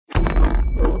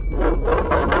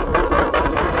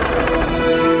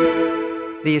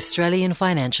The Australian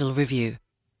Financial Review.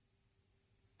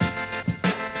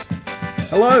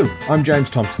 Hello, I'm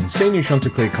James Thompson, Senior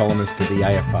Chanticleer columnist at the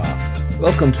AFR.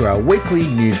 Welcome to our weekly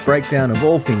news breakdown of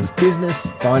all things business,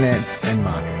 finance and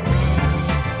markets.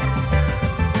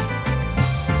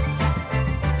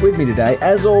 With me today,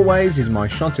 as always, is my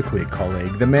Chanticleer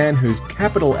colleague, the man whose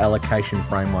capital allocation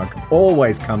framework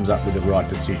always comes up with the right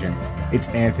decision. It's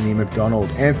Anthony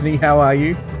McDonald. Anthony, how are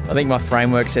you? I think my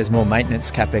framework says more maintenance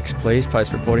CapEx, please,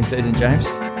 post-reporting season, James.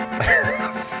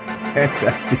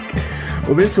 Fantastic.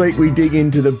 Well, this week we dig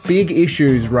into the big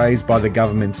issues raised by the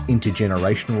government's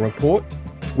intergenerational report.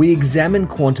 We examine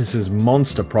Qantas's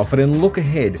monster profit and look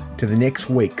ahead to the next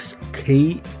week's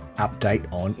key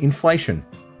update on inflation.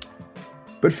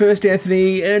 But first,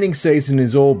 Anthony, earnings season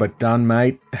is all but done,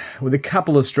 mate, with a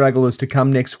couple of stragglers to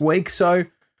come next week, so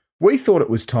we thought it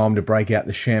was time to break out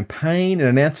the champagne and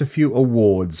announce a few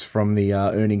awards from the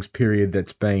earnings period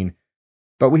that's been.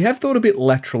 But we have thought a bit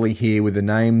laterally here with the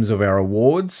names of our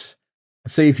awards.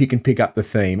 See if you can pick up the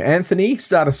theme. Anthony,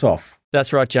 start us off.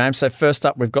 That's right, James. So first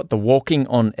up, we've got the Walking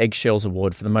on Eggshells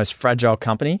Award for the most fragile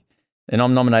company, and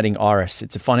I'm nominating Iris.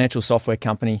 It's a financial software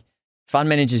company. Fund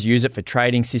managers use it for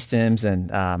trading systems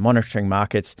and monitoring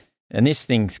markets, and this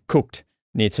thing's cooked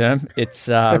near term. Its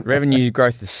revenue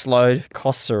growth has slowed,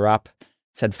 costs are up.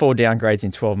 It's had 4 downgrades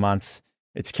in 12 months.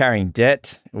 It's carrying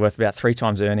debt worth about 3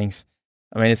 times earnings.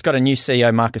 I mean, it's got a new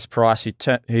CEO, Marcus Price,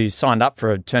 who signed up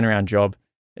for a turnaround job.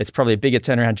 It's probably a bigger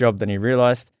turnaround job than he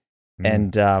realised,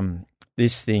 and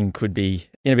this thing could be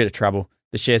in a bit of trouble.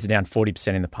 The shares are down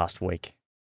 40% in the past week.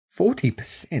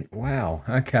 40%? Wow.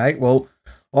 Okay, well,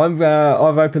 I've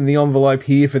opened the envelope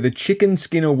here for the Chicken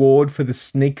Skin Award for the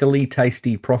sneakily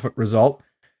tasty profit result.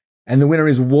 And the winner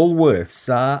is Woolworths.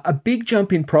 A big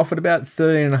jump in profit, about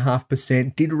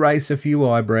 13.5%, did raise a few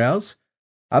eyebrows.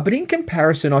 But in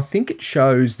comparison, I think it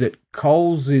shows that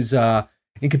Coles is,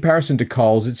 in comparison to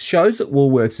Coles, it shows that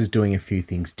Woolworths is doing a few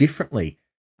things differently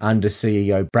under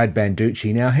CEO Brad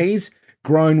Banducci. Now, he's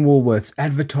grown Woolworths'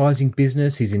 advertising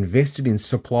business, he's invested in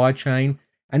supply chain,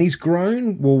 and he's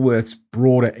grown Woolworths'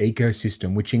 broader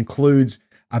ecosystem, which includes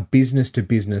a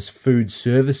business-to-business food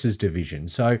services division.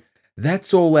 So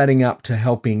that's all adding up to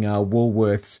helping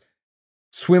Woolworths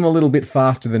swim a little bit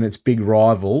faster than its big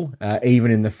rival, even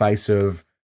in the face of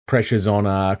pressures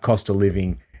on cost of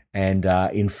living and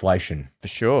inflation. For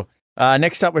sure.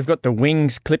 Next up, we've got the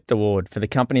Wings Clipped Award for the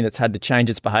company that's had to change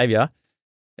its behaviour,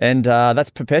 and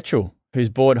that's Perpetual, whose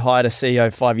board hired a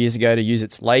CEO 5 years ago to use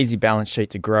its lazy balance sheet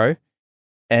to grow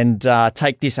and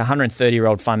take this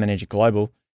 130-year-old fund manager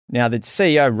global. Now, the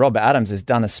CEO, Rob Adams, has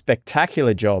done a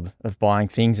spectacular job of buying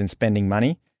things and spending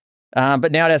money,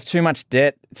 but now it has too much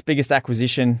debt. Its biggest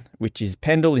acquisition, which is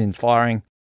Pendle, is firing.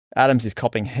 Adams is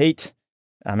copping heat.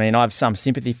 I mean, I have some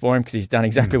sympathy for him because he's done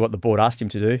exactly what the board asked him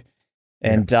to do,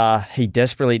 and he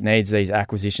desperately needs these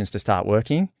acquisitions to start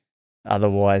working.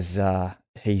 Otherwise,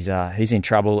 he's in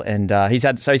trouble, and he's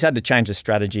had to change the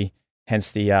strategy.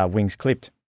 Hence the Wings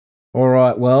Clipped. All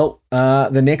right, well,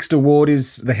 the next award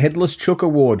is the Headless Chook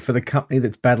Award for the company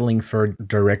that's battling for a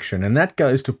direction, and that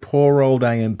goes to poor old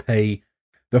AMP,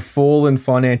 the fallen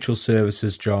financial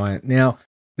services giant. Now,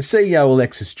 the CEO,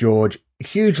 Alexis George,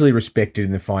 hugely respected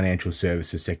in the financial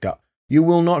services sector. You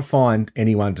will not find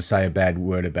anyone to say a bad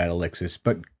word about Alexis,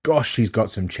 but gosh, she's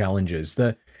got some challenges.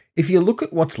 If you look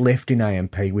at what's left in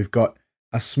AMP, we've got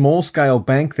a small-scale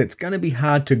bank that's going to be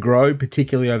hard to grow,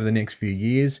 particularly over the next few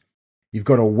years. You've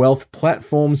got a wealth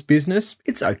platforms business.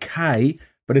 It's okay,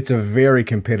 but it's a very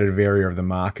competitive area of the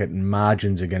market and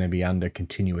margins are going to be under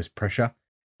continuous pressure.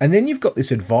 And then you've got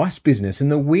this advice business. And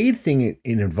the weird thing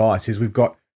in advice is we've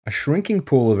got a shrinking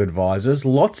pool of advisors,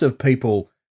 lots of people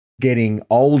getting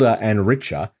older and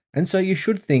richer. And so you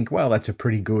should think, well, that's a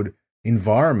pretty good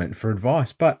environment for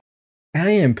advice. But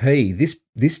AMP,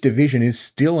 this division is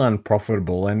still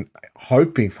unprofitable and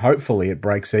hopefully it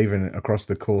breaks even across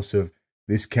the course of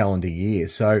this calendar year.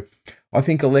 So I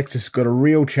think Alexis got a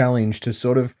real challenge to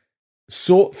sort of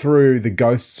sort through the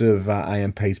ghosts of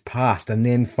AMP's past and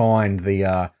then find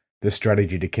the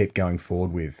strategy to keep going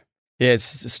forward with. Yeah,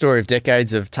 it's a story of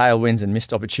decades of tailwinds and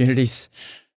missed opportunities.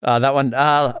 That one.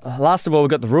 Last of all, we've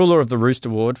got the Ruler of the Roost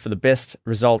Award for the best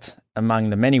result among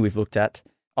the many we've looked at.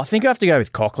 I think I have to go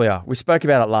with Cochlear. We spoke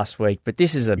about it last week, but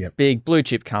this is a big blue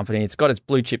chip company. It's got its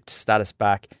blue chip status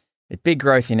back. It's big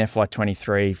growth in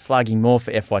FY23, flagging more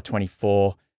for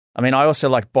FY24. I mean, I also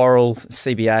like Boral,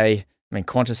 CBA. I mean,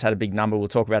 Qantas had a big number. We'll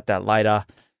talk about that later.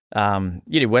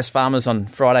 You did Wesfarmers on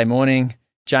Friday morning.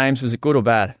 James, was it good or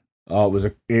bad? Oh,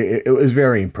 it was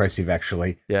very impressive,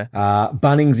 actually. Yeah.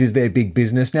 Bunnings is their big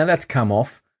business. Now that's come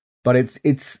off, but it's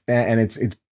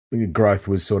growth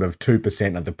was sort of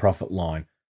 2% of the profit line.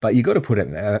 But you got to put it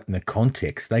in the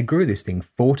context. They grew this thing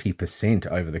 40%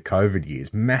 over the COVID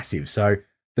years, massive. So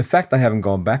the fact they haven't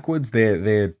gone backwards,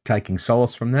 they're taking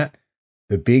solace from that.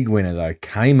 The big winner though,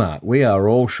 Kmart. We are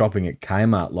all shopping at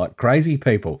Kmart like crazy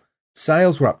people.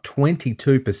 Sales were up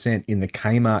 22% in the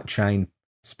Kmart chain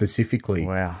specifically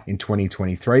in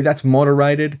 2023. That's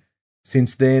moderated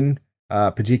since then,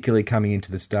 particularly coming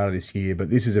into the start of this year,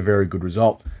 but this is a very good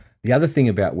result. The other thing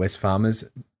about Wesfarmers,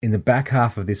 in the back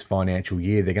half of this financial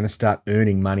year, they're going to start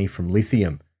earning money from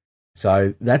lithium.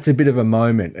 So that's a bit of a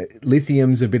moment.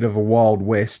 Lithium's a bit of a wild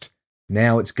west.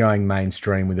 Now it's going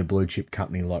mainstream with a blue chip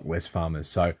company like Wesfarmers.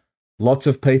 So lots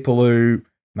of people who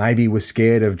maybe were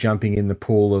scared of jumping in the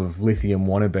pool of lithium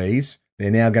wannabes,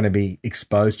 they're now going to be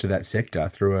exposed to that sector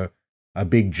through a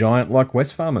big giant like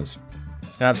Wesfarmers.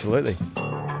 Absolutely.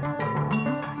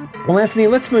 Well, Anthony,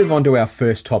 let's move on to our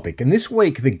first topic. And this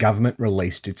week, the government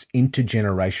released its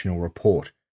intergenerational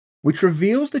report, which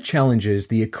reveals the challenges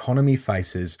the economy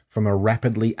faces from a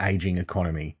rapidly aging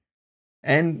economy.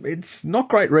 And it's not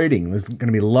great reading. There's going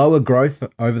to be lower growth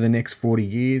over the next 40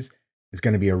 years. There's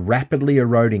going to be a rapidly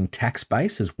eroding tax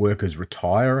base as workers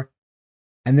retire.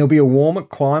 And there'll be a warmer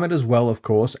climate as well, of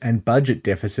course, and budget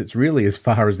deficits really as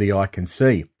far as the eye can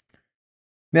see.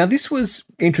 Now, this was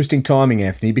interesting timing,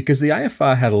 Anthony, because the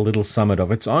AFR had a little summit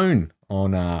of its own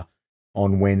on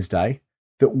Wednesday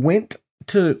that went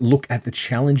to look at the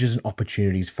challenges and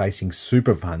opportunities facing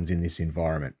super funds in this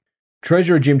environment.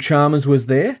 Treasurer Jim Chalmers was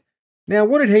there. Now,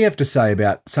 what did he have to say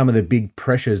about some of the big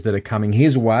pressures that are coming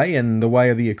his way and the way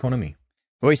of the economy?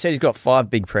 Well, he said he's got 5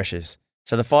 big pressures.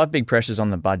 So the 5 big pressures on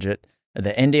the budget are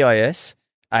the NDIS,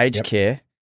 aged care,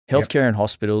 healthcare and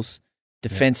hospitals,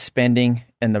 defence spending,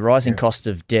 and the rising cost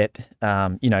of debt,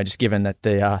 just given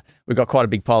that we've got quite a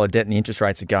big pile of debt and the interest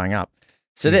rates are going up.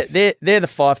 So they're the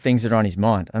 5 things that are on his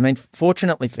mind. I mean,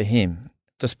 fortunately for him,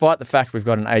 despite the fact we've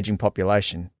got an ageing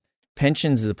population,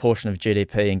 pensions as a portion of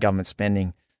GDP and government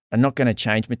spending are not going to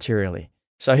change materially.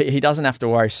 So he doesn't have to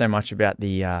worry so much about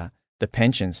the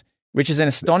pensions, which is an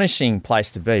astonishing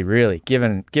place to be, really,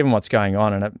 given what's going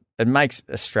on, and it makes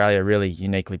Australia really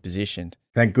uniquely positioned.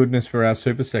 Thank goodness for our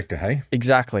super sector, hey?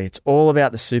 Exactly. It's all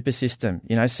about the super system.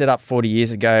 Set up 40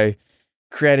 years ago,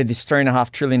 created this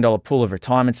 $3.5 trillion pool of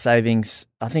retirement savings.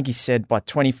 I think he said by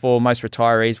 24, most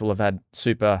retirees will have had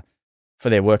super for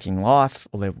their working life.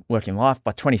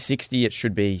 By 2060, it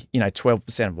should be,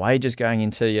 12% of wages going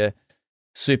into your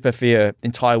super for your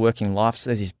entire working life. So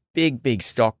there's this big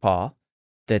stockpile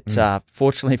that,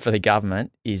 fortunately for the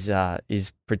government, is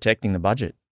protecting the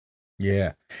budget.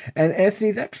 Yeah. And Anthony,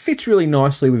 that fits really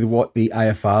nicely with what the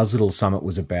AFR's little summit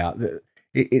was about.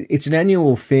 It's an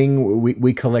annual thing.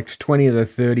 We collect 20 of the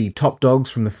 30 top dogs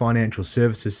from the financial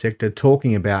services sector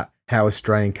talking about how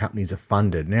Australian companies are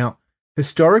funded. Now,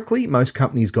 historically, most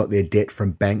companies got their debt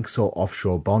from banks or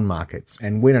offshore bond markets,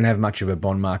 and we don't have much of a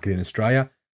bond market in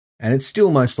Australia, and it's still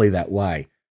mostly that way.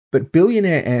 But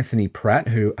billionaire Anthony Pratt,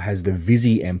 who has the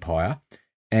Visy empire,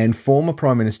 and former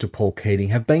Prime Minister Paul Keating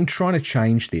have been trying to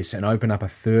change this and open up a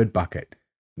third bucket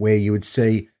where you would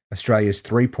see Australia's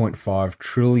 $3.5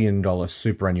 trillion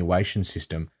superannuation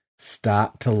system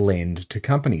start to lend to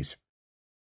companies.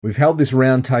 We've held this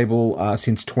roundtable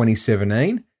since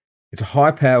 2017. It's a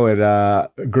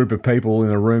high-powered group of people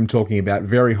in a room talking about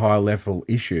very high-level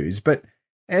issues. But,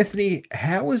 Anthony,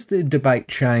 how has the debate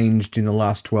changed in the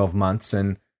last 12 months,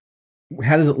 and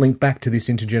how does it link back to this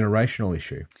intergenerational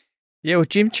issue? Yeah, well,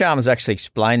 Jim Chalmers actually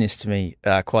explained this to me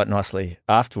quite nicely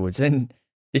afterwards. And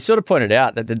he sort of pointed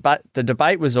out that the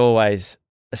debate was always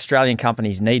Australian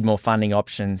companies need more funding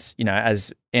options,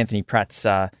 as Anthony Pratt's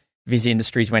Visy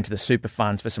Industries went to the super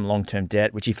funds for some long-term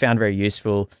debt, which he found very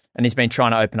useful. And he's been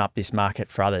trying to open up this market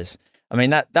for others. I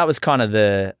mean, that was kind of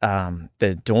the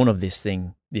dawn of this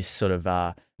thing, this sort of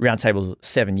roundtable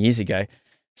 7 years ago.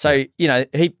 So,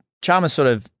 Chalmers sort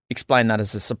of explained that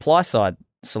as a supply side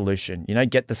solution,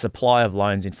 get the supply of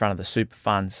loans in front of the super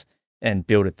funds and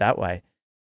build it that way.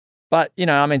 But,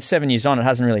 7 years on, it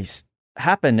hasn't really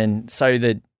happened. And so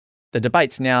the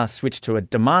debate's now switched to a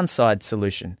demand side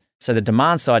solution. So the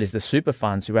demand side is the super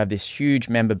funds who have this huge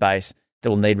member base that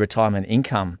will need retirement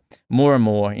income more and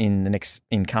more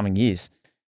in coming years.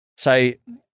 So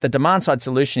the demand side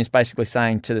solution is basically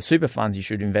saying to the super funds, you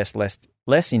should invest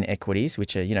less in equities,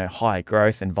 which are, high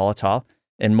growth and volatile,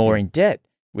 and more in debt,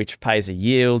 which pays a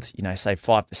yield, say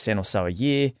 5% or so a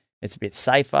year. It's a bit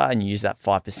safer, and you use that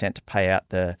 5% to pay out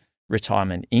the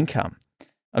retirement income.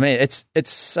 I mean, it's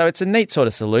a neat sort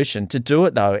of solution. To do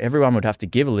it, though, everyone would have to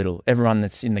give a little. Everyone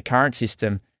that's in the current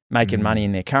system making money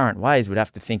in their current ways would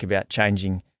have to think about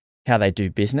changing how they do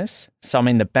business. So, I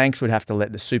mean, the banks would have to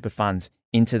let the super funds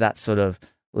into that sort of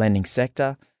lending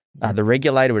sector. The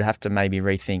regulator would have to maybe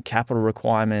rethink capital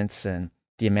requirements and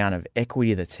the amount of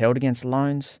equity that's held against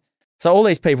loans. So all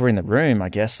these people were in the room, I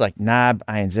guess, like NAB,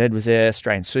 ANZ was there,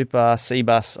 Australian Super,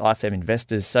 CBUS, IFM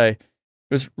investors. So it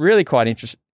was really quite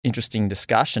interesting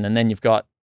discussion. And then you've got,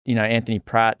 Anthony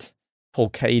Pratt, Paul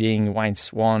Keating, Wayne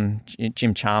Swan,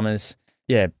 Jim Chalmers.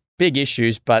 Yeah, big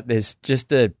issues, but there's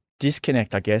just a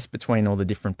disconnect, I guess, between all the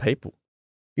different people.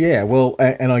 Yeah, well,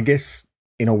 and I guess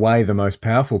in a way the most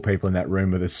powerful people in that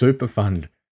room were the super fund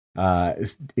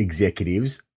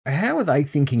executives. How are they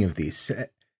thinking of this?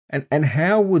 And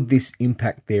how would this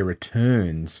impact their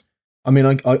returns? I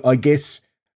mean, I guess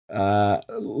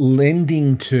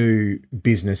lending to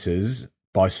businesses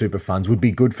by super funds would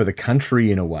be good for the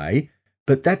country in a way,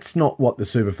 but that's not what the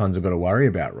super funds have got to worry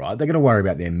about, right? They've got to worry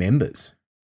about their members.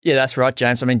 Yeah, that's right,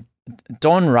 James. I mean,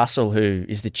 Don Russell, who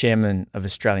is the chairman of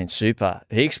Australian Super,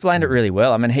 he explained it really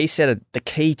well. I mean, he said the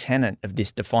key tenet of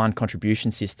this defined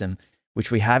contribution system, which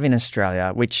we have in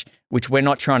Australia, which we're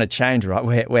not trying to change,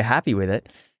 right? We're happy with it,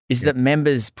 is that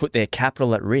members put their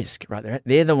capital at risk, right?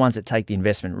 They're the ones that take the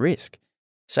investment risk.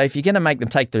 So if you're going to make them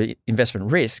take the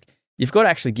investment risk, you've got to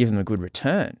actually give them a good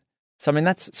return. So I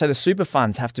mean, so the super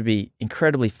funds have to be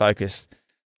incredibly focused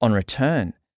on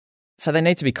return. So they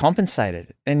need to be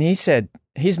compensated. And he said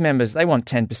his members, they want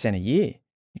 10% a year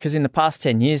because in the past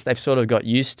 10 years, they've sort of got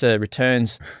used to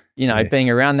returns, being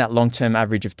around that long-term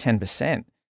average of 10%.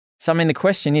 So I mean, the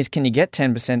question is, can you get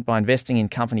 10% by investing in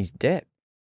companies' debt?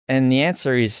 And the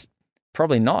answer is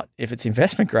probably not if it's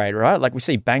investment grade, right? Like we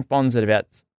see bank bonds at about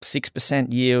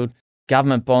 6% yield,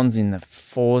 government bonds in the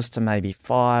 4s to maybe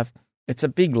 5. It's a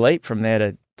big leap from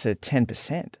there to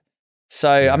 10%. So,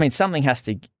 I mean, something has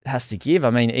to give. I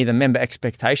mean, either member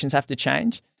expectations have to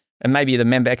change and maybe the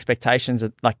member expectations,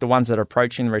 are like the ones that are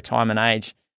approaching the retirement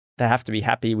age, they have to be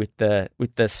happy with the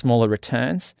smaller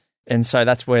returns. And so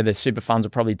that's where the super funds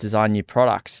will probably design new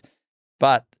products.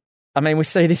 But I mean, we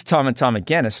see this time and time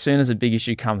again, as soon as a big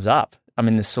issue comes up, I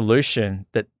mean, the solution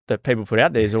that people put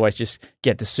out there is always just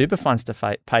get the super funds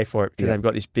to pay for it because they've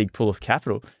got this big pool of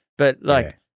capital. But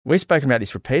we've spoken about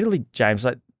this repeatedly, James,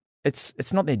 like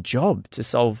it's not their job to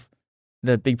solve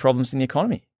the big problems in the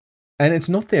economy. And it's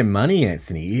not their money,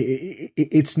 Anthony.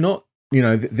 It's not,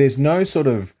 there's no sort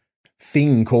of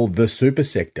thing called the super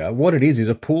sector. What it is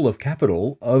a pool of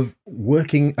capital of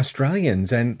working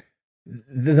Australians, and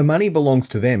the money belongs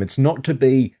to them. It's not to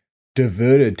be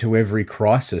diverted to every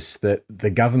crisis that the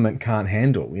government can't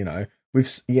handle. And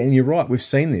you're right, we've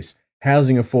seen this.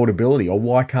 Housing affordability, or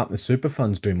why can't the super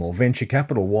funds do more? Venture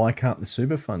capital, why can't the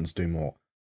super funds do more?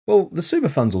 Well, the super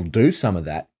funds will do some of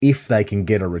that if they can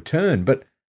get a return, but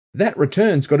that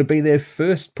return's got to be their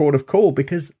first port of call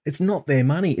because it's not their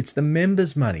money, it's the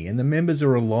members' money, and the members are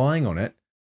relying on it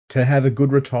to have a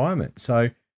good retirement.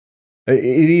 So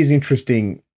it is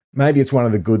interesting. Maybe it's one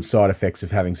of the good side effects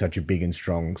of having such a big and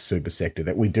strong super sector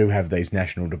that we do have these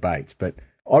national debates. But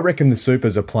I reckon the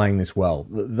supers are playing this well.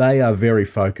 They are very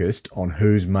focused on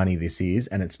whose money this is,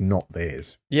 and it's not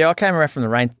theirs. Yeah, I came around from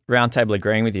the round table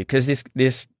agreeing with you because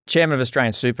this chairman of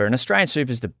Australian Super, and Australian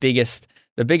Super is the biggest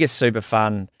super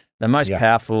fund, the most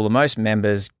powerful, the most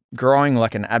members, growing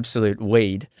like an absolute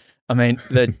weed. I mean,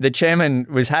 the chairman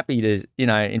was happy to,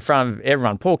 in front of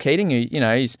everyone. Paul Keating, who,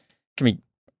 he's can be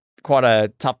quite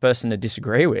a tough person to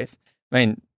disagree with. I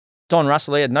mean, Don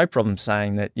Russell, he had no problem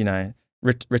saying that,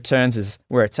 returns is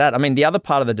where it's at. I mean, the other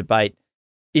part of the debate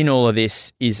in all of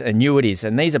this is annuities,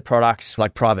 and these are products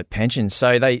like private pensions.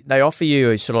 So they offer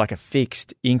you sort of like a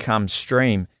fixed income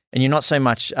stream, and you're not so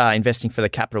much investing for the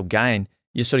capital gain.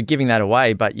 You're sort of giving that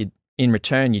away, but in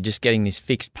return, you're just getting this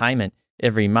fixed payment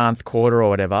every month, quarter or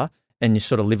whatever, and you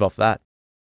sort of live off that.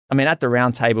 I mean, at the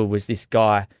round table was this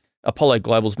guy, Apollo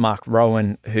Global's Mark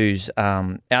Rowan, who's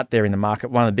out there in the market,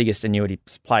 one of the biggest annuity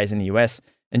players in the US.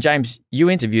 And James, you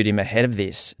interviewed him ahead of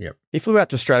this. Yep. He flew out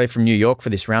to Australia from New York for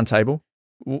this roundtable.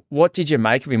 What did you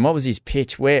make of him? What was his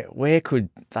pitch? Where could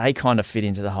they kind of fit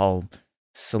into the whole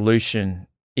solution,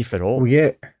 if at all? Well,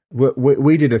 yeah,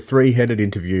 we did a 3-headed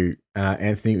interview,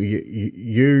 Anthony.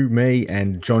 You, me,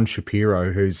 and John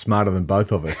Shapiro, who's smarter than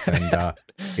both of us, and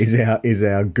is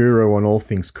our guru on all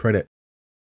things credit.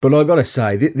 But I got to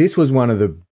say, this was one of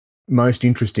the most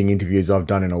interesting interviews I've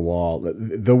done in a while.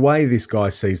 The way this guy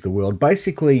sees the world,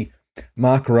 basically,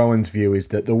 Mark Rowan's view is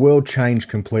that the world changed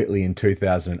completely in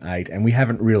 2008, and we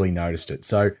haven't really noticed it.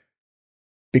 So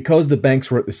because the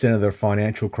banks were at the center of the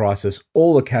financial crisis,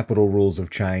 all the capital rules have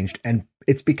changed, and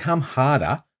it's become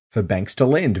harder for banks to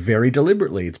lend. Very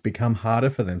deliberately, it's become harder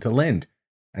for them to lend.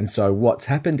 And so what's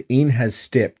happened, in has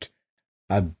stepped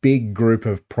a big group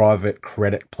of private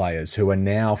credit players who are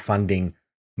now funding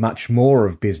much more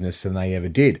of business than they ever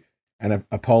did. And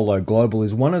Apollo Global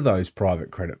is one of those private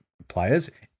credit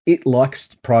players. It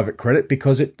likes private credit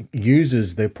because it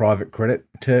uses the private credit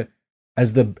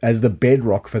as the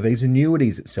bedrock for these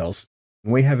annuities it sells.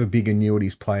 We have a big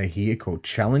annuities player here called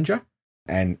Challenger,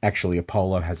 and actually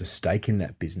Apollo has a stake in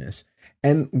that business.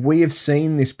 And we have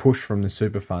seen this push from the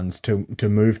super funds to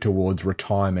move towards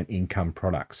retirement income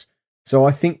products. So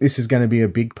I think this is going to be a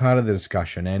big part of the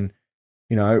discussion. And,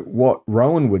 you know, what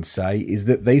Rowan would say is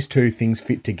that these two things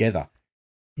fit together.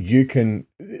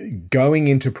 Going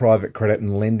into private credit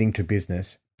and lending to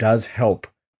business does help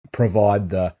provide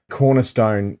the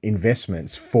cornerstone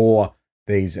investments for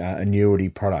these annuity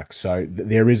products. So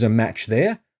there is a match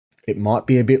there. It might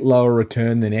be a bit lower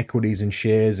return than equities and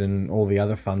shares and all the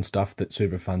other fun stuff that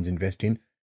super funds invest in,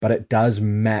 but it does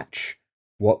match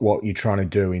what you're trying to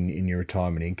do in your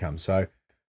retirement income. So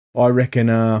I reckon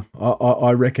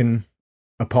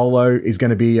Apollo is going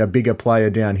to be a bigger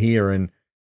player down here. And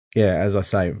yeah, as I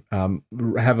say,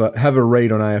 have a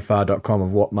read on afr.com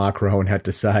of what Mark Rowan had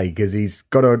to say, because he's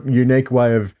got a unique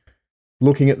way of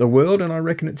looking at the world, and I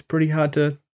reckon it's pretty hard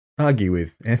to argue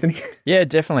with, Anthony. Yeah,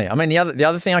 definitely. I mean, the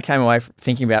other thing I came away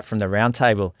thinking about from the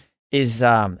roundtable is,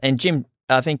 and Jim,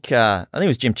 I think it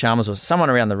was Jim Chalmers or someone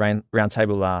around the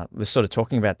roundtable was sort of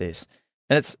talking about this,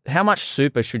 and it's how much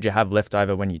super should you have left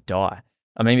over when you die?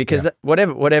 I mean, because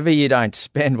whatever you don't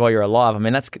spend while you're alive, I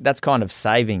mean, that's kind of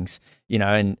savings, you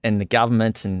know, and the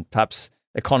government and perhaps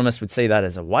economists would see that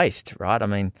as a waste, right? I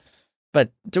mean,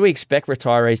 but do we expect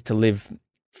retirees to live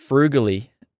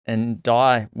frugally and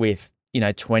die with, you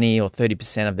know, 20 or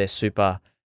 30% of their super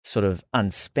sort of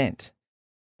unspent,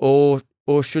 or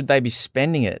should they be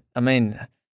spending it? I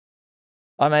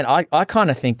kind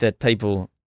of think that people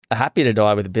are happy to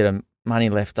die with a bit of money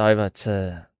left over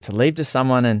to leave to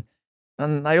someone, and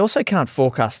they also can't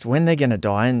forecast when they're going to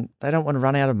die, and they don't want to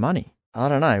run out of money. I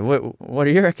don't know. What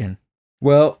do you reckon?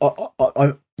 Well,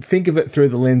 I think of it through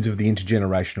the lens of the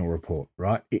intergenerational report,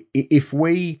 right? If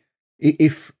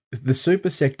the super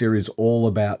sector is all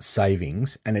about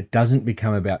savings and it doesn't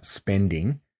become about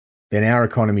spending, then our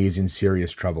economy is in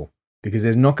serious trouble, because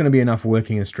there's not going to be enough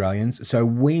working Australians. So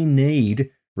we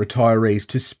need retirees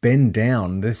to spend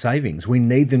down their savings. We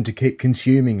need them to keep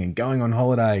consuming and going on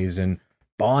holidays and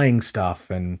buying stuff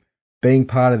and being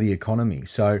part of the economy.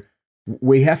 So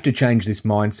we have to change this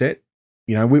mindset.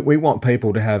 You know, we want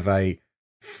people to have a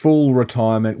full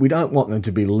retirement. We don't want them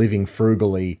to be living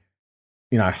frugally,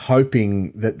 you know,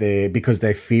 hoping that because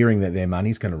they're fearing that their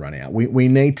money's going to run out. We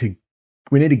need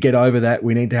to get over that.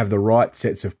 We need to have the right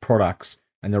sets of products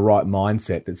and the right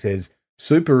mindset that says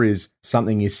super is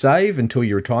something you save until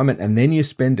your retirement and then you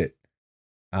spend it.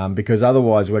 Because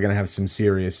otherwise we're going to have some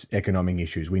serious economic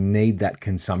issues. We need that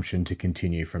consumption to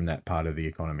continue from that part of the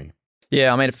economy.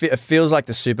 Yeah, I mean, it feels like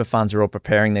the super funds are all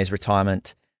preparing these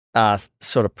retirement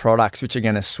sort of products, which are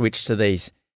going to switch to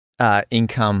these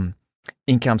income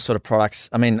sort of products.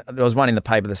 I mean, there was one in the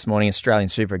paper this morning, Australian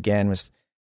Super again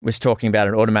was talking about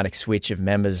an automatic switch of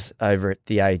members over at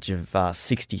the age of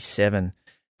 67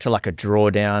 to like a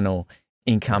drawdown or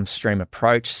income stream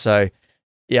approach. So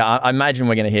yeah, I imagine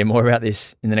we're going to hear more about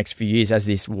this in the next few years as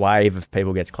this wave of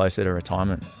people gets closer to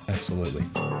retirement. Absolutely.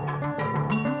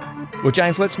 Well,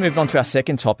 James, let's move on to our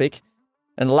second topic.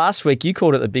 And last week you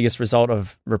called it the biggest result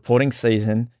of reporting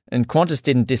season, and Qantas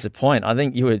didn't disappoint. I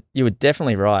think you were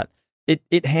definitely right.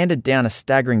 It handed down a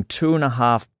staggering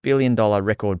 $2.5 billion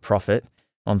record profit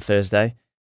on Thursday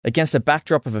against a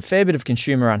backdrop of a fair bit of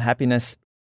consumer unhappiness.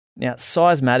 Now,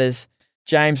 size matters,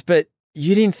 James, but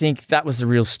you didn't think that was the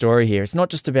real story here. It's not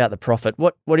just about the profit.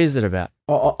 What is it about?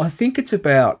 I think it's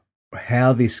about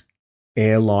how this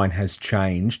airline has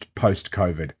changed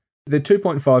post-COVID. The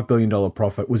 $2.5 billion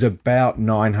profit was about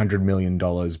 $900 million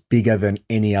bigger than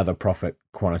any other profit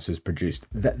Qantas has produced.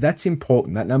 That's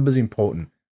important. That number's important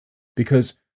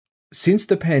because since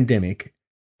the pandemic,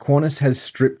 Qantas has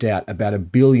stripped out about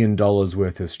 $1 billion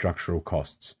worth of structural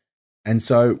costs. And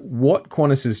so what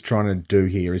Qantas is trying to do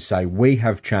here is say, we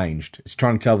have changed. It's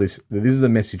trying to tell this is the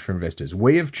message for investors.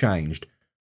 We have changed.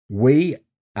 We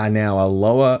are now a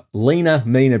lower, leaner,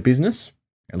 meaner business.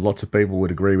 And lots of people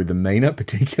would agree with the meaner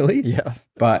particularly. Yeah.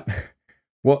 But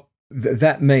what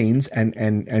that means,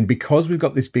 and because we've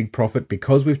got this big profit,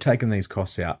 because we've taken these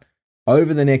costs out,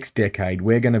 over the next decade,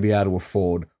 we're going to be able to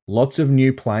afford lots of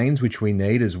new planes, which we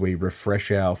need as we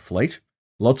refresh our fleet,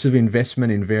 lots of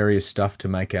investment in various stuff to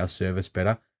make our service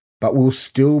better, but we'll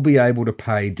still be able to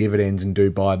pay dividends and do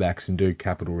buybacks and do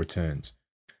capital returns.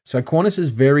 So Qantas is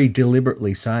very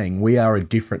deliberately saying we are a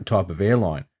different type of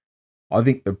airline. I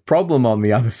think the problem on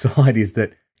the other side is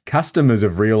that customers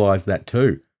have realised that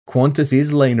too. Qantas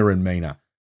is leaner and meaner.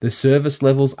 The service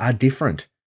levels are different.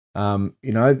 Alan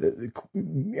Joyce,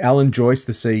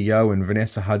 the CEO, and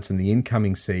Vanessa Hudson, the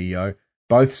incoming CEO,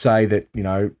 both say that,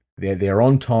 their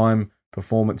on-time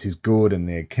performance is good and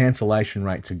their cancellation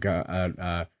rates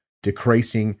are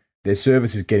decreasing. Their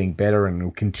service is getting better and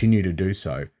will continue to do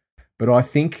so. But I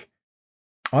think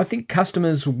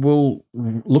customers will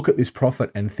look at this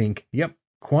profit and think, yep,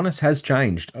 Qantas has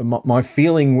changed. My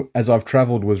feeling as I've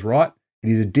travelled was right. It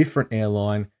is a different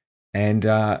airline, and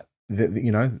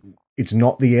it's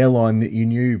not the airline that you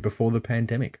knew before the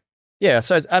pandemic. Yeah,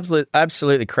 so it's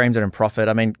absolutely creamed it in profit.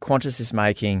 I mean, Qantas is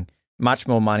making much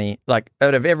more money. Like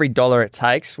out of every dollar it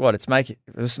takes, it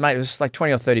was like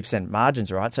 20 or 30%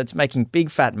 margins, right? So it's making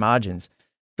big fat margins.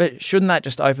 But shouldn't that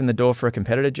just open the door for a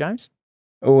competitor, James?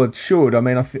 Oh, it should. I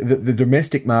mean, the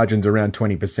domestic margin's around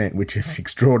 20%, which is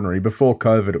extraordinary. Before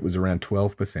COVID, it was around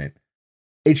 12%.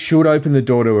 It should open the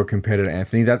door to a competitor,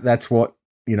 Anthony. That's what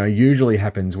usually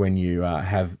happens when you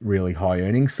have really high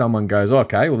earnings. Someone goes,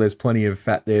 okay, well, there's plenty of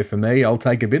fat there for me. I'll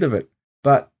take a bit of it.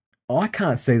 But I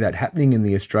can't see that happening in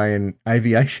the Australian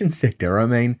aviation sector. I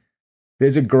mean,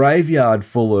 there's a graveyard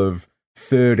full of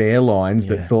third airlines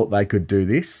that thought they could do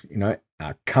this.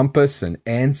 Compass and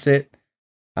Ansett.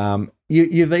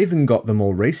 You've even got the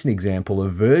more recent example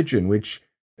of Virgin, which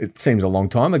it seems a long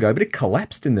time ago, but it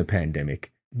collapsed in the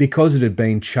pandemic because it had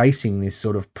been chasing this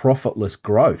sort of profitless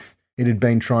growth. It had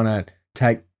been trying to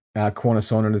take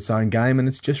Qantas on in its own game, and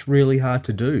it's just really hard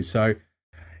to do. So,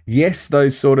 yes,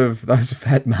 those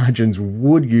fat margins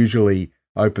would usually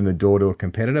open the door to a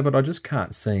competitor, but I just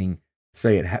can't see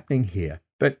it happening here.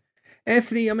 But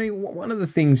Anthony, I mean, one of the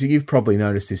things that you've probably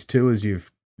noticed this too, as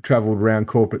you've travelled around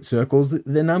corporate circles,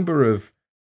 there's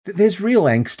real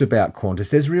angst about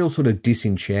Qantas. There's real sort of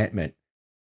disenchantment.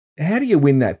 How do you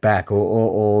win that back,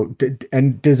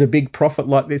 and does a big profit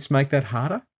like this make that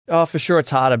harder? Oh, for sure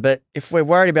it's harder, but if we're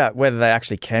worried about whether they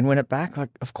actually can win it back, like,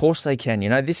 of course they can.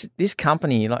 This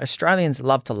company, like, Australians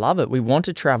love to love it. We want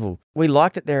to travel. We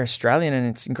like that they're Australian and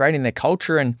it's ingrained in their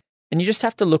culture. And you just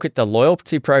have to look at the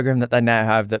loyalty program that they now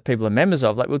have that people are members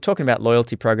of. Like, we were talking about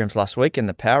loyalty programs last week and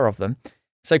the power of them.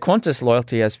 So Qantas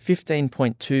Loyalty has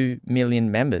 15.2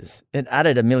 million members. It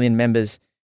added 1 million members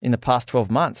in the past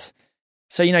 12 months.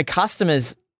 So,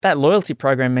 customers, that loyalty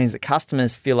program means that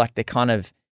customers feel like they're kind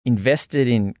of invested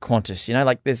in Qantas.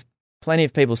 Like there's plenty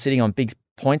of people sitting on big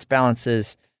points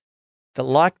balances that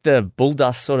like the bull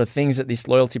dust sort of things that this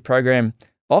loyalty program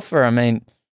offer. I mean,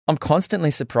 I'm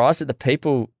constantly surprised at the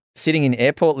people sitting in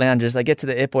airport lounges. They get to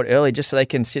the airport early just so they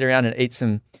can sit around and eat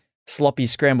some sloppy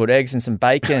scrambled eggs and some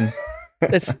bacon.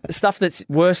 It's stuff that's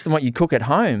worse than what you cook at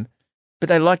home. But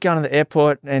they like going to the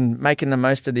airport and making the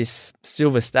most of this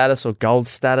silver status or gold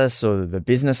status or the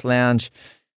business lounge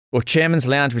or chairman's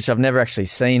lounge, which I've never actually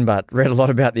seen but read a lot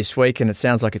about this week, and it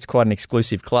sounds like it's quite an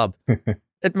exclusive club.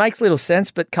 It makes little sense,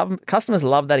 but customers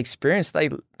love that experience. They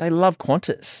love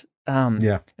Qantas.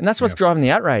 And that's what's driving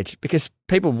the outrage, because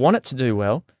people want it to do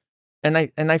well and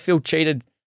they feel cheated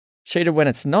when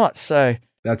it's not. So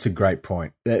that's a great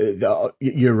point.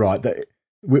 You're right.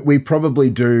 We probably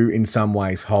do in some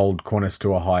ways hold Qantas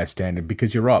to a higher standard,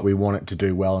 because you're right. We want it to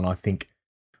do well, and I think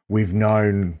we've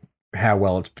known how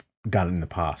well it's done in the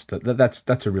past.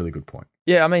 That's a really good point.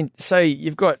 Yeah, I mean, so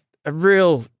you've got a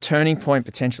real turning point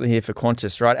potentially here for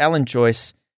Qantas, right? Alan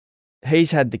Joyce, he's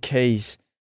had the keys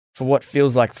for what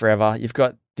feels like forever. You've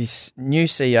got this new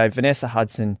CEO, Vanessa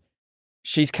Hudson.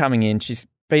 She's coming in. She's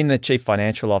been the chief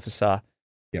financial officer.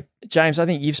 Yep. James, I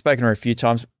think you've spoken to her a few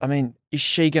times. I mean, is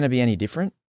she going to be any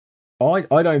different? I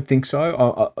don't think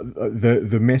so.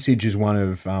 The message is one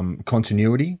of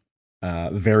continuity,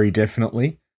 very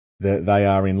definitely. They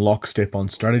are in lockstep on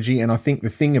strategy. And I think the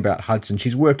thing about Hudson,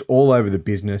 she's worked all over the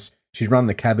business. She's run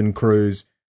the cabin crews.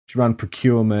 She's run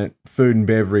procurement, food and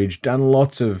beverage,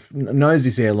 knows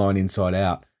this airline inside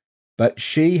out. But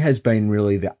she has been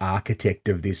really the architect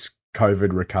of this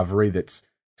COVID recovery that's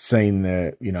seen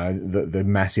the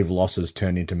massive losses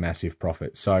turn into massive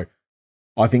profits. So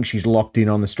I think she's locked in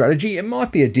on the strategy. It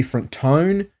might be a different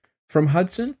tone from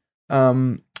Hudson.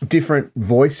 Different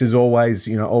voice is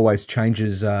always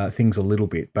changes things a little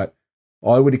bit, but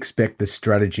I would expect the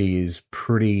strategy is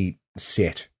pretty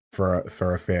set for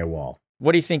a fair while.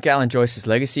 What do you think Alan Joyce's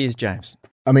legacy is, James?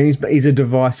 I mean, he's a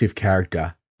divisive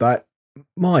character, but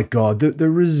my God, the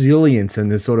resilience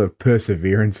and the sort of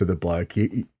perseverance of the bloke,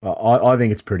 I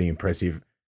think it's pretty impressive.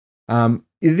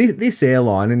 This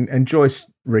airline, and Joyce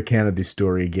recounted this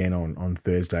story again on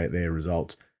Thursday at their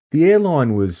results, the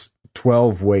airline was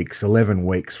 12 weeks, 11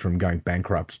 weeks from going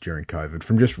bankrupt during COVID,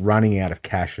 from just running out of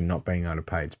cash and not being able to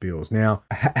pay its bills. Now,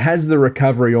 has the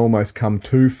recovery almost come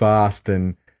too fast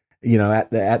and,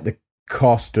 at the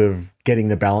cost of getting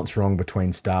the balance wrong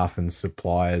between staff and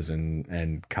suppliers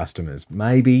and customers?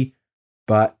 Maybe,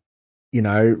 but,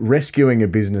 rescuing a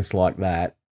business like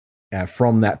that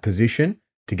from that position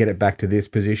to get it back to this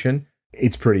position,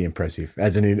 it's pretty impressive.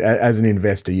 As an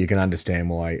investor, you can understand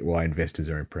why investors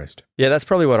are impressed. Yeah, that's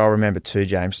probably what I'll remember too,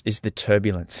 James, is the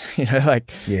turbulence.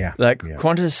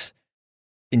 Qantas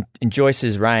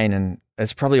enjoys reign, and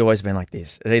it's probably always been like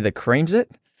this. It either creams it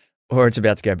or it's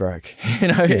about to go broke.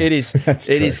 It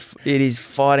is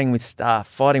fighting with staff,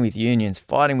 fighting with unions,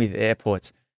 fighting with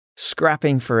airports,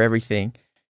 scrapping for everything.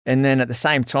 And then at the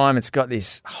same time, it's got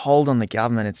this hold on the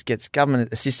government. It gets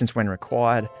government assistance when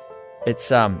required.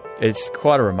 It's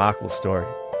quite a remarkable story.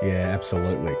 Yeah,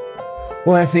 absolutely.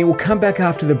 Well, Anthony, we'll come back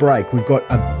after the break. We've got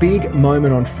a big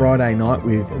moment on Friday night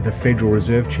with the Federal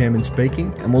Reserve Chairman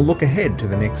speaking, and we'll look ahead to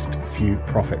the next few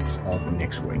profits of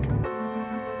next week.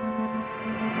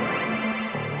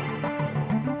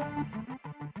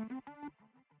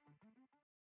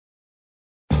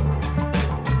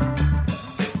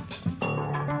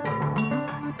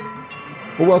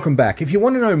 Well, welcome back. If you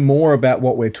want to know more about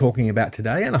what we're talking about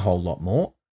today and a whole lot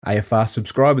more, AFR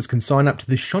subscribers can sign up to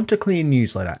the Chanticleer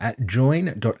newsletter at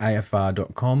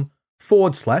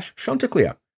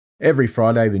join.afr.com/Chanticleer. Every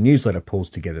Friday, the newsletter pulls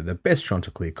together the best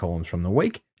Chanticleer columns from the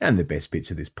week and the best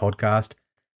bits of this podcast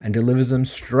and delivers them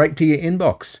straight to your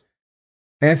inbox.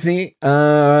 Anthony,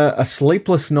 a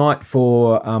sleepless night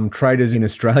for traders in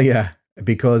Australia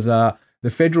because the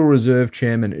Federal Reserve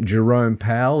Chairman, Jerome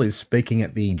Powell, is speaking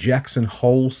at the Jackson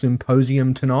Hole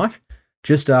Symposium tonight,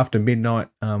 just after midnight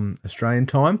Australian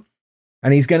time.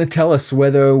 And he's going to tell us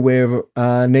whether we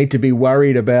need to be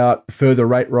worried about further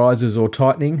rate rises or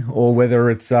tightening, or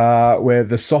whether it's where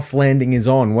the soft landing is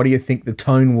on. What do you think the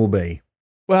tone will be?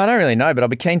 Well, I don't really know, but I'll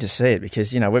be keen to see it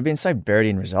because, we've been so buried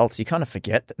in results. You kind of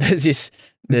forget that there's this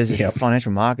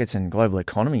financial markets and global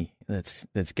economy that's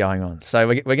going on. So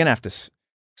we're going to have to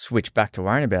switch back to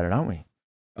worrying about it, aren't we?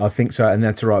 I think so, and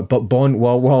that's right. But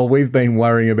while we've been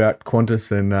worrying about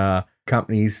Qantas and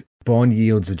companies, bond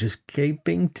yields are just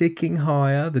keeping ticking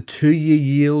higher. The 2-year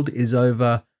yield is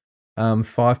over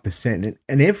 5%.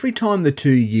 And every time the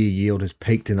 2-year yield has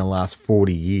peaked in the last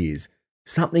 40 years,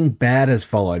 something bad has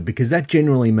followed, because that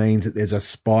generally means that there's a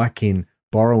spike in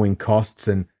borrowing costs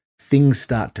and things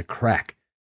start to crack.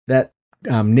 That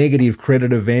negative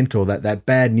credit event or that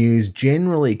bad news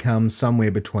generally comes somewhere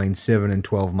between 7 and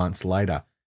 12 months later.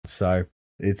 So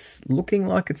it's looking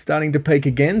like it's starting to peak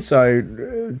again. So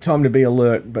time to be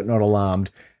alert, but not alarmed.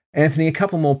 Anthony, a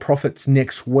couple more profits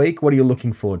next week. What are you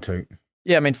looking forward to?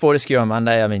 Yeah, Fortescue on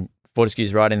Monday.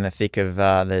 Fortescue's right in the thick of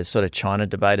the sort of China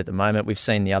debate at the moment. We've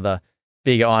seen the other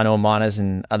big iron ore miners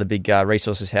and other big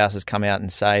resources houses come out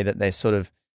and say that they're sort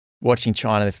of watching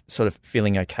China, sort of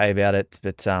feeling okay about it.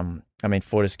 But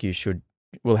Fortescue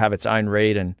will have its own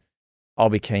read, and I'll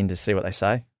be keen to see what they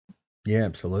say. Yeah,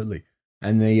 absolutely.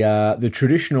 And the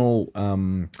traditional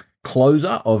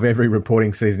closer of every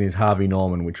reporting season is Harvey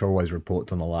Norman, which always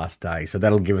reports on the last day. So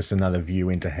that'll give us another view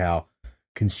into how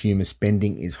consumer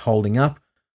spending is holding up.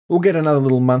 We'll get another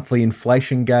little monthly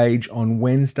inflation gauge on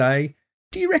Wednesday.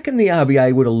 Do you reckon the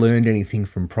RBA would have learned anything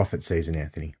from profit season,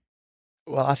 Anthony?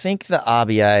 Well, I think the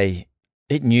RBA,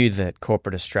 it knew that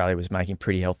corporate Australia was making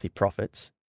pretty healthy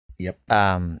profits. Yep.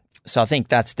 So I think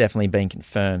that's definitely been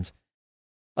confirmed.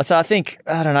 So I think,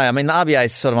 I don't know, the RBA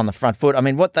is sort of on the front foot.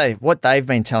 What they've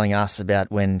been telling us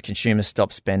about when consumers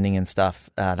stop spending and stuff,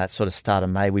 that sort of start of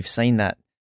May, we've seen that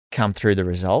come through the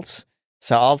results.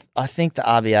 So I think the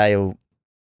RBA,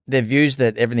 their views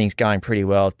that everything's going pretty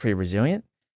well, it's pretty resilient.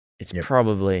 It's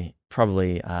probably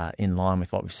in line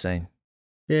with what we've seen.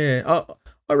 Yeah,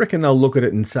 I reckon they'll look at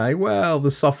it and say, well,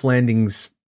 the soft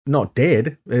landing's not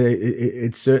dead.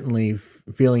 It's certainly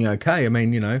feeling okay.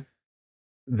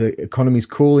 The economy's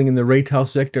cooling in the retail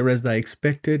sector as they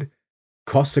expected.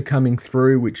 Costs are coming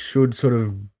through, which should sort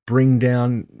of bring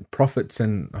down profits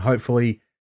and hopefully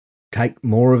take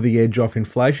more of the edge off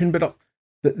inflation. But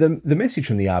the message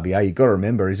from the RBA, you've got to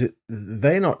remember, is that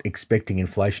they're not expecting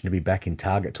inflation to be back in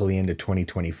target till the end of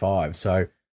 2025. So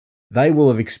they will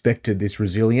have expected this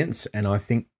resilience, and I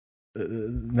think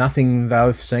nothing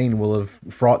they've seen will have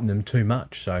frightened them too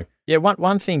much. So yeah,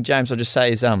 one thing, James, I'll just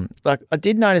say is I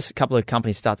did notice a couple of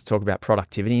companies start to talk about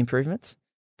productivity improvements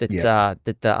that the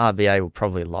RBA will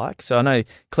probably like. So I know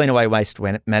Cleanaway Waste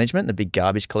Management, the big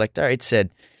garbage collector, it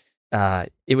said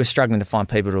it was struggling to find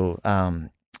people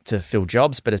to fill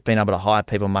jobs, but it's been able to hire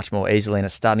people much more easily, and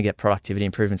it's starting to get productivity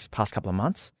improvements the past couple of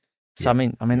months. So, I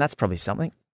mean, that's probably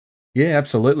something. Yeah,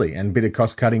 absolutely. And a bit of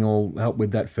cost cutting will help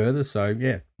with that further. So,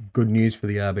 yeah, good news for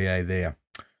the RBA there.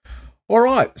 All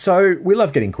right. So we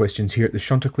love getting questions here at the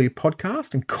Chanticleer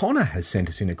podcast. And Connor has sent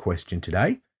us in a question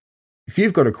today. If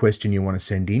you've got a question you want to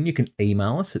send in, you can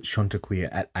email us at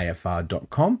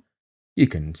chanticleer@afr.com. You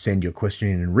can send your question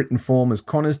in written form as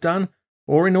Connor's done,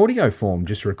 or in audio form.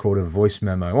 Just record a voice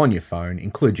memo on your phone,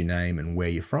 include your name and where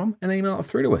you're from, and email it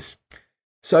through to us.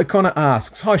 So Connor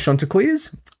asks, "Hi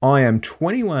Chanticleers, I am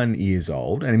 21 years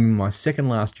old and I'm in my second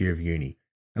last year of uni,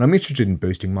 and I'm interested in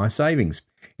boosting my savings.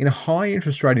 In a high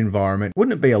interest rate environment,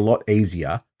 wouldn't it be a lot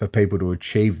easier for people to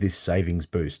achieve this savings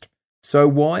boost? So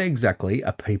why exactly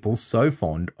are people so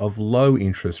fond of low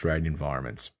interest rate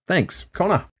environments? Thanks,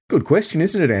 Connor." Good question,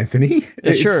 isn't it, Anthony?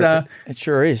 It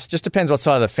sure is. Just depends what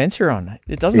side of the fence you're on.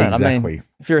 It doesn't Exactly. it? I mean,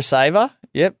 if you're a saver,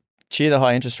 yep, cheer the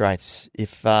high interest rates.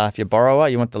 If you're a borrower,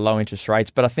 you want the low interest rates.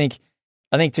 But I think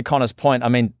to Connor's point, I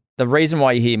mean, the reason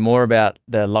why you hear more about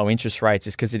the low interest rates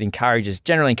is because it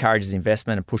generally encourages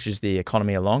investment and pushes the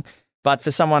economy along. But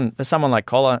for someone like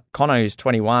Connor, who's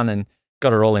 21 and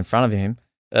got it all in front of him,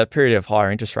 a period of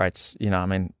higher interest rates, I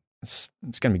mean, it's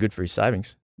going to be good for his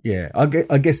savings. Yeah,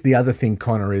 I guess the other thing,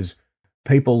 Connor, is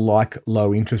people like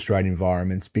low interest rate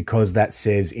environments because that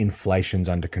says inflation's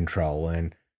under control.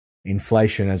 And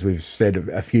inflation, as we've said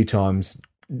a few times,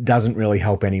 doesn't really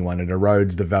help anyone. It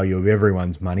erodes the value of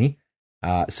everyone's money.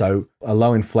 So a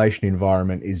low inflation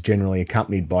environment is generally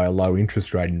accompanied by a low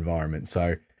interest rate environment.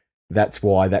 So that's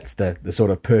why that's the sort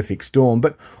of perfect storm.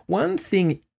 But one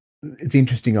thing it's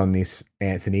interesting on this,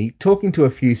 Anthony, talking to a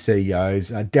few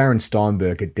CEOs, Darren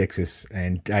Steinberg at Dexus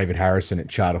and David Harrison at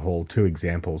Charter Hall, two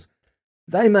examples,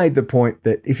 they made the point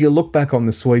that if you look back on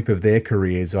the sweep of their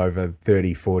careers over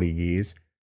 30, 40 years,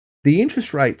 the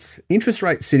interest rates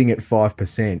sitting at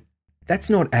 5%, that's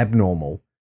not abnormal.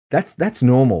 That's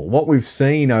normal. What we've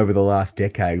seen over the last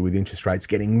decade with interest rates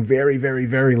getting very, very,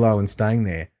 very low and staying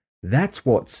there, that's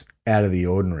what's out of the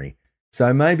ordinary.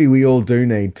 So maybe we all do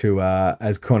need to,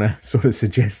 as Connor sort of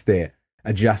suggests there,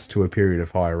 adjust to a period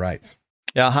of higher rates.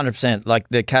 Yeah, 100%. Like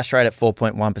the cash rate at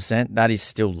 4.1%, that is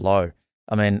still low.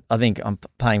 I mean, I think I'm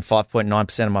paying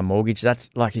 5.9% of my mortgage. That's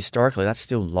like historically, that's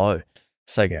still low.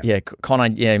 So yeah Connor,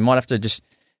 you might have to just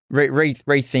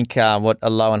rethink what a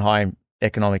low and high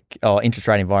economic or interest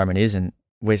rate environment is, and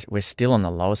we're still on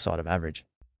the lower side of average.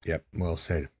 Yep, well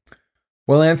said.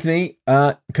 Well, Anthony,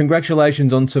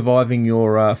 congratulations on surviving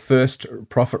your first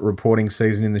profit reporting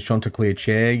season in the Chanticleer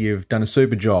chair. You've done a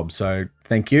super job, so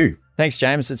thank you. Thanks,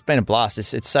 James. It's been a blast.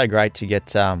 It's so great to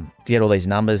get all these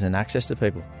numbers and access to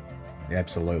people.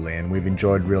 Absolutely, and we've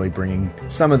enjoyed really bringing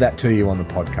some of that to you on the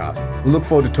podcast. We look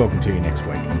forward to talking to you next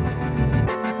week.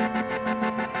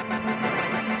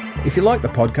 If you like the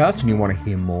podcast and you want to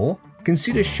hear more,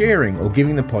 consider sharing or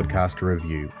giving the podcast a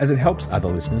review, as it helps other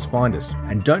listeners find us.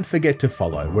 And don't forget to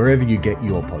follow wherever you get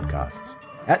your podcasts.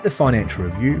 At the Financial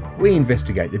Review, we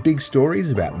investigate the big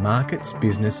stories about markets,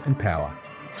 business and power.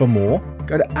 For more,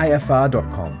 go to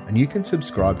afr.com and you can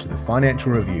subscribe to the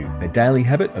Financial Review, the daily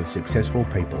habit of successful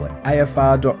people, at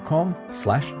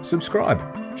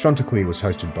afr.com/subscribe. Chanticleer was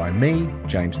hosted by me,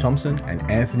 James Thompson and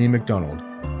Anthony McDonald,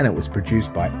 and it was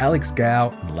produced by Alex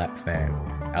Gow and Lap Fan.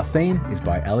 Our theme is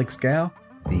by Alex Gow.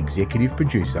 The executive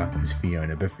producer is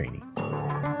Fiona Buffini.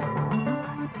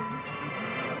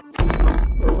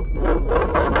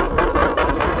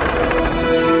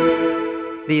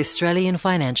 The Australian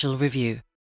Financial Review.